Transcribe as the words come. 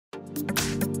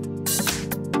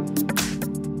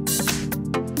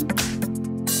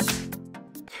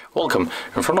Welcome.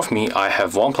 In front of me I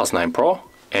have OnePlus 9 Pro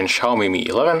and Xiaomi Mi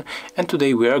 11, and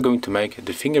today we are going to make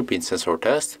the fingerprint sensor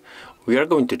test. We are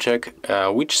going to check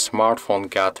which smartphone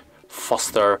got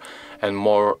faster and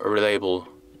more reliable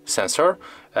sensor,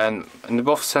 and in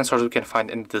both sensors we can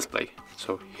find in the display.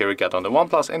 So here we got on the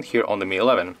OnePlus and here on the Mi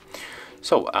 11.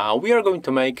 So we are going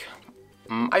to make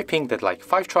I think that like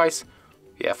 5 tries.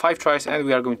 Yeah, 5 tries, and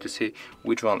we are going to see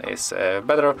which one is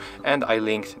better, and I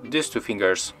linked these two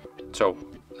fingers, so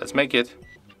let's make it.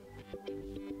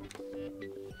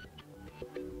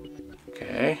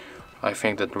 Okay, I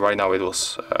think that right now it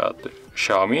was the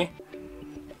Xiaomi.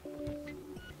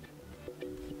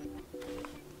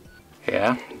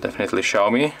 Yeah, definitely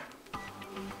Xiaomi.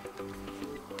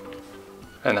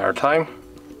 Another time.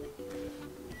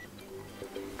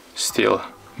 Still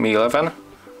Mi 11.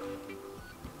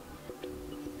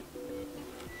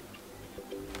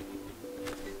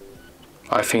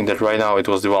 I think that right now it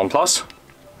was the OnePlus.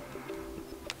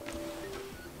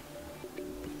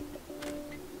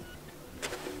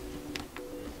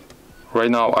 Right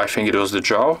now I think it was the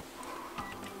Jaw.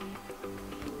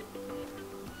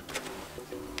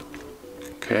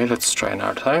 Okay, let's try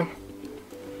another time.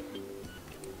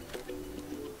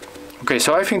 Okay,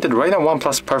 so I think that right now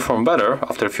OnePlus performed better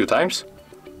after a few times.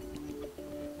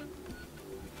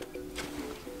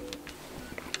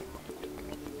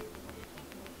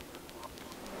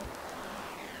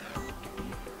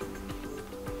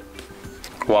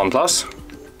 OnePlus.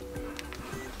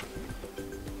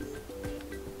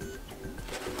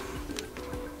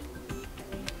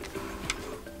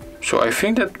 So I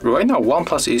think that right now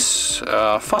OnePlus is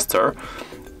faster,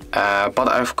 but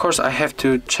of course I have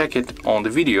to check it on the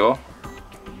video.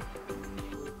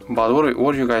 But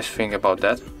what do you guys think about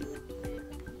that?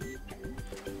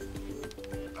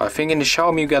 I think in the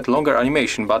Xiaomi you get longer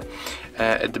animation, but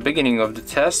at the beginning of the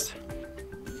test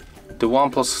the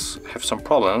OnePlus have some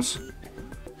problems.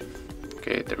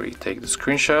 Okay, there we take the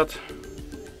screenshot.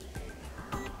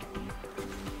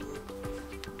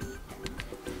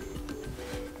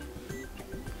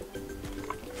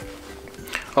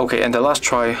 Okay, and the last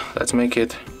try, let's make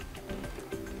it.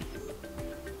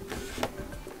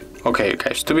 Okay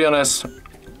guys, to be honest,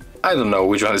 I don't know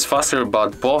which one is faster,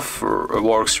 but both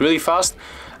works really fast.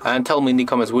 And tell me in the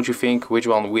comments what you think, which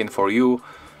one win for you.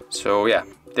 So yeah,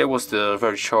 that was the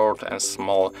very short and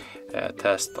small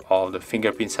test of the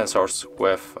fingerprint sensors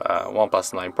with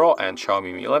OnePlus 9 Pro and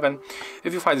Xiaomi Mi 11.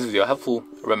 If you find this video helpful,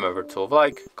 remember to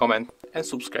like, comment and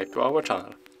subscribe to our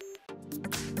channel.